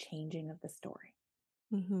the changing of the story.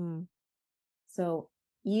 Hmm. So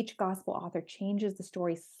each Gospel author changes the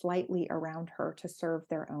story slightly around her to serve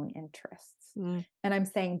their own interests. Mm, And I'm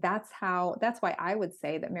saying that's why I would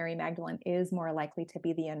say that Mary Magdalene is more likely to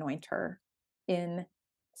be the anointer in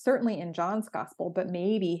certainly in John's gospel, but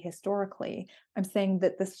maybe historically. I'm saying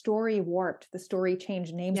that the story warped, the story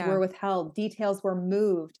changed, names yeah. were withheld, details were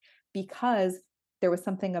moved because there was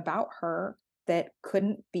something about her that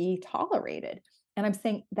couldn't be tolerated. And I'm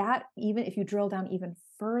saying that even if you drill down even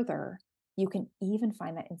further, you can even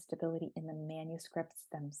find that instability in the manuscripts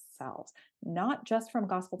themselves, not just from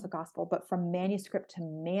gospel to gospel, but from manuscript to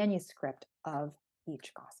manuscript of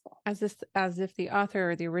each gospel. As if the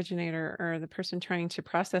author or the originator or the person trying to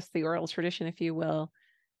process the oral tradition, if you will,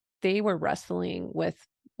 they were wrestling with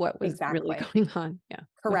what was really Exactly. going on. Yeah.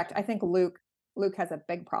 Correct. I think Luke has a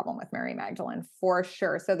big problem with Mary Magdalene for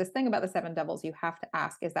sure. So this thing about the seven devils, you have to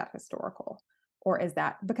ask, is that historical? Or is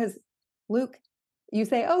that because Luke, you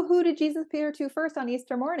say, oh, who did Jesus appear to first on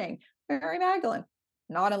Easter morning? Mary Magdalene.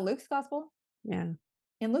 Not in Luke's gospel. Yeah.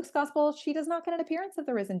 In Luke's gospel, she does not get an appearance of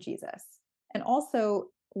the risen Jesus. And also,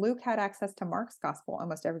 Luke had access to Mark's gospel.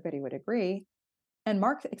 Almost everybody would agree. And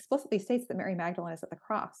Mark explicitly states that Mary Magdalene is at the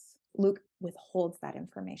cross. Luke withholds that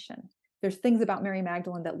information. There's things about Mary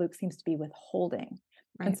Magdalene that Luke seems to be withholding.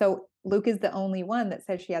 Right. And so Luke is the only one that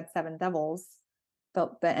says she had seven devils.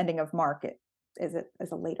 The ending of Mark is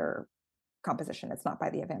a later composition. It's not by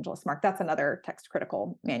the evangelist Mark. That's another text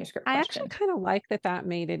critical manuscript I question. actually kind of like that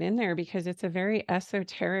made it in there because it's a very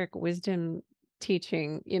esoteric wisdom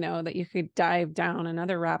teaching, that you could dive down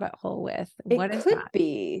another rabbit hole with. What is that?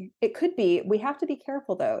 It could be. We have to be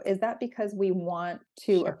careful though. Is that because we want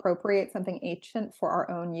to Sure. appropriate something ancient for our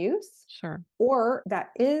own use? Sure. Or that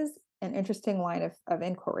is an interesting line of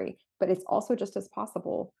inquiry, but it's also just as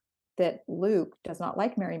possible that Luke does not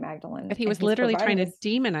like Mary Magdalene. But he and was he's literally trying providing to this.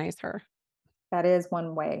 demonize her. That is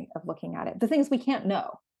one way of looking at it. The things we can't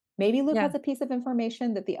know. Maybe Luke Yeah. has a piece of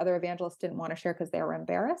information that the other evangelists didn't want to share because they were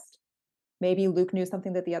embarrassed. Maybe Luke knew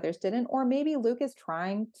something that the others didn't, or maybe Luke is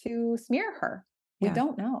trying to smear her. We Yeah.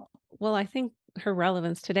 don't know. Well, I think her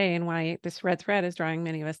relevance today and why this red thread is drawing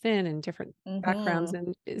many of us in different backgrounds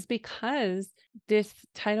and is because this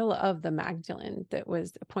title of the Magdalene that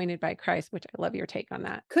was appointed by Christ, which I love your take on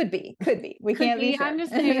that. Could be. We can't be sure. I'm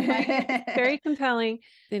just saying, like, it's very compelling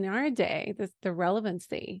in our day, the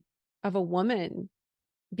relevancy of a woman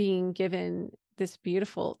being given this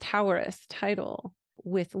beautiful taurus title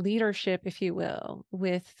with leadership, if you will,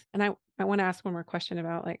 and I want to ask one more question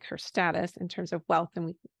about like her status in terms of wealth.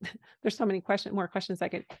 And there's so many more questions I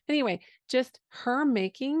could, anyway, just her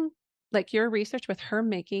making, like your research with her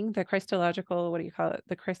making the Christological, what do you call it?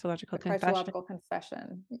 The Christological confession. Christological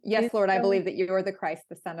confession. Yes, Lord, I believe that you are the Christ,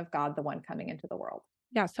 the Son of God, the one coming into the world.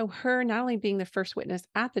 Yeah. So her not only being the first witness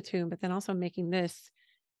at the tomb, but then also making this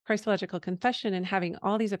Christological confession and having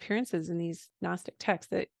all these appearances in these Gnostic texts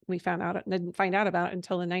that we didn't find out about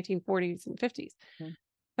until the 1940s and 50s. Mm-hmm.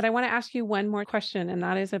 But I want to ask you one more question, and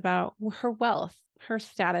that is about her wealth, her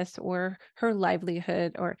status, or her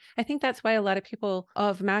livelihood. Or I think that's why a lot of people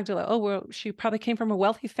of Magdala, oh, well, she probably came from a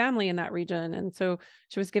wealthy family in that region, and so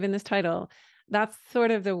she was given this title. That's sort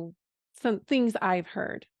of some things I've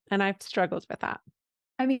heard, and I've struggled with that.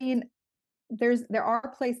 I mean, there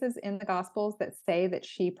are places in the Gospels that say that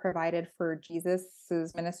she provided for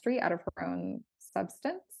Jesus's ministry out of her own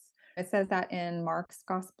substance. It says that in Mark's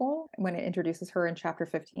Gospel when it introduces her in chapter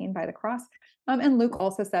 15 by the cross. And Luke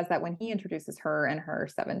also says that when he introduces her and her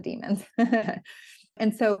seven demons.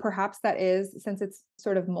 And so perhaps that is, since it's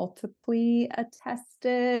sort of multiply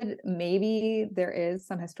attested, maybe there is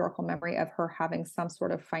some historical memory of her having some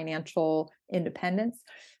sort of financial independence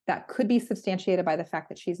that could be substantiated by the fact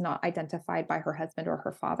that she's not identified by her husband or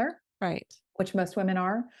her father. Right. Which most women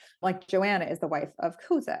are. Like Joanna is the wife of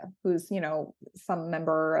Chuza, who's, some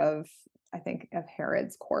member of, I think, of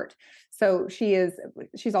Herod's court. So she's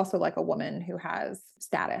also like a woman who has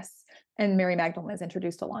status, and Mary Magdalene is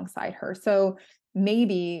introduced alongside her. So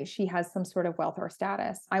maybe she has some sort of wealth or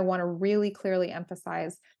status. I want to really clearly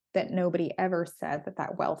emphasize that nobody ever said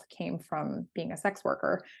that wealth came from being a sex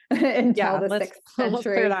worker until the 6th century. Let's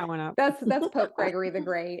clear that one up. That's Pope Gregory the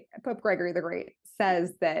Great. Pope Gregory the Great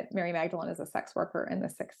says that Mary Magdalene is a sex worker in the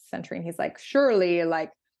 6th century. And he's like, surely,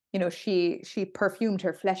 she perfumed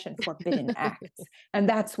her flesh in forbidden acts. And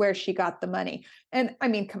that's where she got the money. And I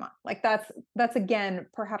mean, come on, like that's again,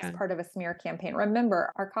 perhaps part of a smear campaign.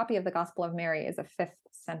 Remember, our copy of the Gospel of Mary is a 5th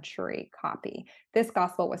century copy. This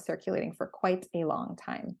gospel was circulating for quite a long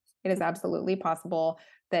time. It is absolutely possible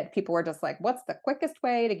that people were just like, what's the quickest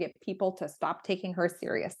way to get people to stop taking her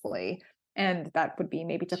seriously? And that would be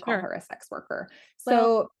maybe to call her a sex worker.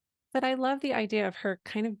 But I love the idea of her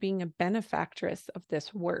kind of being a benefactress of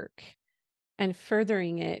this work and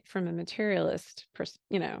furthering it from a materialist,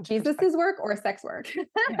 Jesus's work or sex work?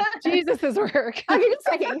 Jesus's work. I'm just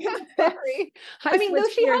checking. Sorry. I mean, though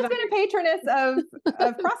she has been a patroness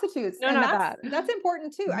of prostitutes, no, and not that's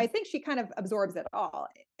important too. I think she kind of absorbs it all,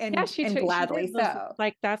 and gladly so.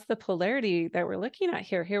 Like that's the polarity that we're looking at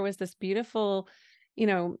here. Here was this beautiful,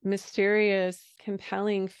 mysterious,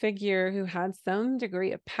 compelling figure who had some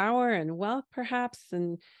degree of power and wealth, perhaps,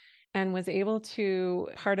 and was able to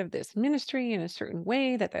part of this ministry in a certain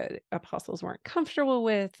way that the apostles weren't comfortable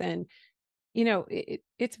with. And,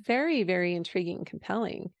 it's very, very intriguing and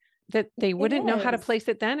compelling that they wouldn't know how to place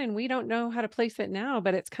it then. And we don't know how to place it now,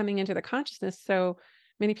 but it's coming into the consciousness. So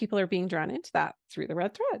many people are being drawn into that through the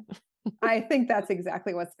red thread. I think that's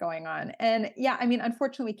exactly what's going on. And yeah, I mean,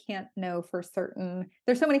 unfortunately, we can't know for certain.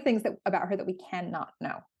 There's so many things about her that we cannot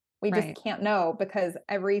know. We just Right. can't know because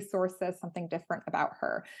every source says something different about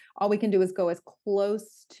her. All we can do is go as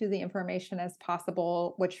close to the information as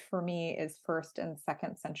possible, which for me is first and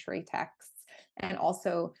second century texts, and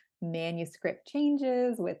also manuscript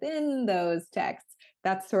changes within those texts.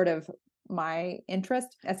 That's sort of my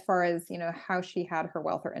interest. As far as, how she had her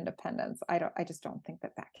wealth or independence, I just don't think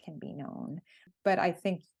that can be known. But I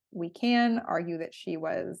think we can argue that she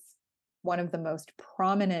was one of the most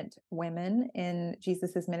prominent women in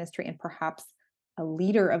Jesus's ministry, and perhaps a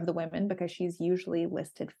leader of the women, because she's usually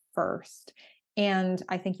listed first. And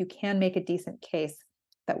I think you can make a decent case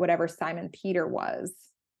that whatever Simon Peter was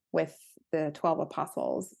with the 12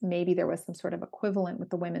 apostles, maybe there was some sort of equivalent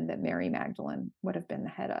with the women that Mary Magdalene would have been the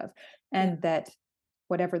head of, and that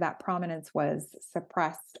whatever that prominence was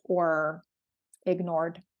suppressed or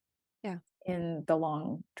ignored in the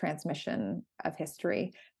long transmission of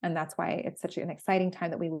history. And that's why it's such an exciting time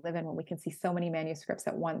that we live in, when we can see so many manuscripts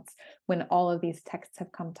at once, when all of these texts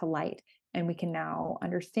have come to light, and we can now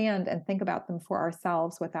understand and think about them for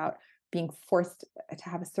ourselves without being forced to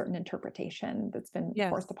have a certain interpretation that's been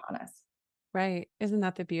forced upon us. Right. Isn't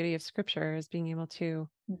that the beauty of scripture, is being able to,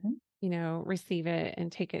 receive it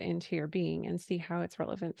and take it into your being and see how it's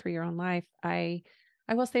relevant for your own life.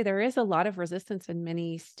 I will say there is a lot of resistance in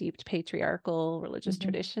many steeped patriarchal religious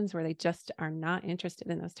traditions where they just are not interested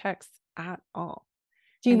in those texts at all.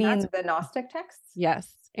 Do you mean the Gnostic texts?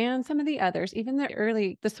 Yes. And some of the others, even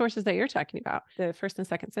the sources that you're talking about, the first and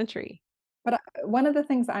second century. But one of the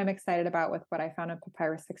things I'm excited about with what I found in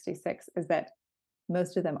Papyrus 66 is that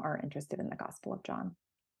most of them are interested in the Gospel of John.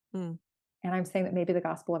 And I'm saying that maybe the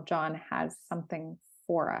Gospel of John has something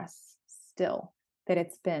for us still, that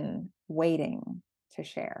it's been waiting to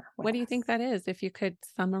share with What do you us. think that is? If you could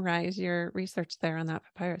summarize your research there on that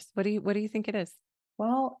papyrus, what do you think it is?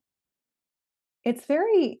 Well, if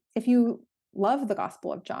you love the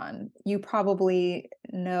Gospel of John, you probably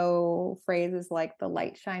know phrases like the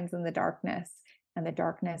light shines in the darkness and the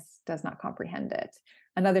darkness does not comprehend it.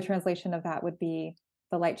 Another translation of that would be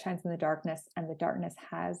the light shines in the darkness and the darkness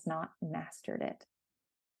has not mastered it.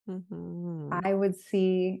 I would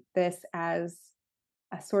see this as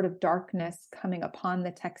a sort of darkness coming upon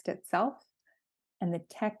the text itself, and the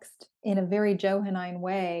text, in a very Johannine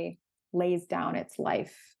way, lays down its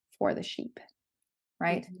life for the sheep,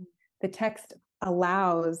 right? The text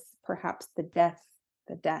allows perhaps the death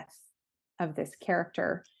of this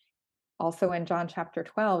character. Also in John chapter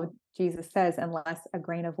 12, Jesus says, unless a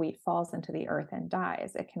grain of wheat falls into the earth and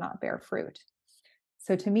dies, it cannot bear fruit.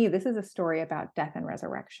 So to me, this is a story about death and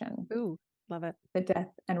resurrection. Ooh, love it. The death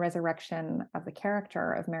and resurrection of the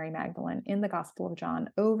character of Mary Magdalene in the Gospel of John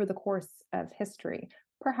over the course of history,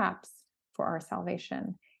 perhaps for our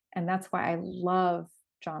salvation. And that's why I love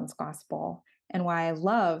John's Gospel, and why I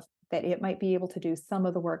love that it might be able to do some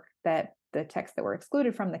of the work that the texts that were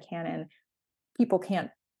excluded from the canon, people can't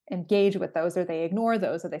engage with those, or they ignore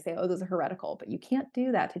those, or they say, oh, those are heretical. But you can't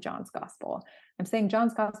do that to John's Gospel. I'm saying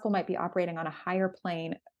John's Gospel might be operating on a higher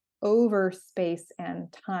plane over space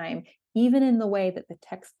and time, even in the way that the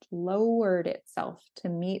text lowered itself to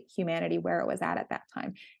meet humanity where it was at that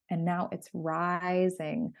time. And now it's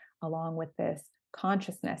rising along with this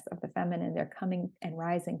consciousness of the feminine. They're coming and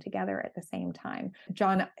rising together at the same time.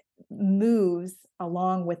 John moves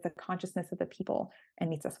along with the consciousness of the people and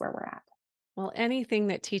meets us where we're at. Well, anything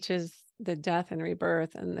that teaches the death and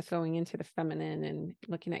rebirth and the going into the feminine and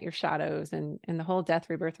looking at your shadows and the whole death,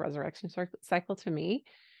 rebirth, resurrection cycle, to me,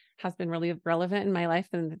 has been really relevant in my life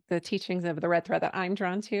and the teachings of the red thread that I'm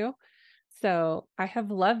drawn to. So I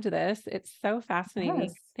have loved this. It's so fascinating.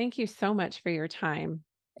 Yes. Thank you so much for your time.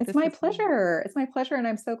 It's my pleasure. It's my pleasure. And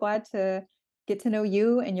I'm so glad to get to know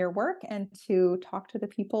you and your work, and to talk to the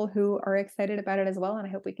people who are excited about it as well. And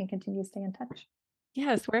I hope we can continue to stay in touch.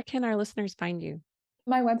 Yes. Where can our listeners find you?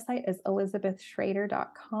 My website is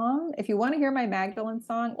elizabethschrader.com. If you want to hear my Magdalene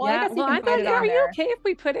song, well, I guess you can find it on there. Are you okay if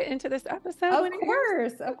we put it into this episode?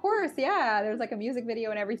 Of course. Yeah. There's like a music video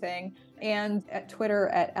and everything. And at Twitter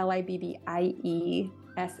at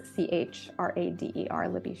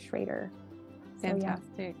LIBBIESCHRADER, Libby Schrader.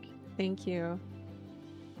 Fantastic. Thank you.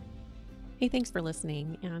 Hey, thanks for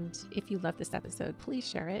listening. And if you love this episode, please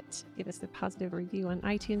share it. Give us a positive review on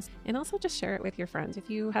iTunes, and also just share it with your friends. If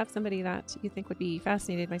you have somebody that you think would be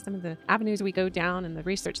fascinated by some of the avenues we go down and the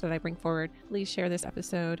research that I bring forward, please share this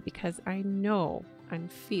episode, because I know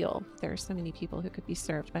and feel there are so many people who could be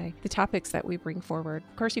served by the topics that we bring forward.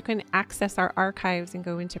 Of course, you can access our archives and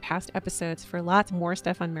go into past episodes for lots more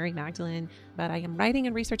stuff on Mary Magdalene. But I am writing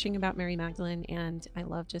and researching about Mary Magdalene, and I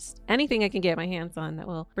love just anything I can get my hands on that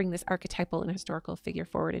will bring this archetypal and historical figure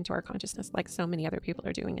forward into our consciousness, like so many other people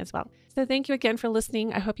are doing as well. So thank you again for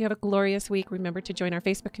listening. I hope you have a glorious week. Remember to join our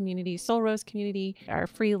Facebook community, Soul Rose community, our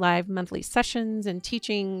free live monthly sessions and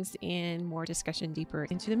teachings, and more discussion deeper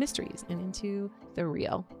into the mysteries and into the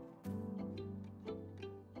real.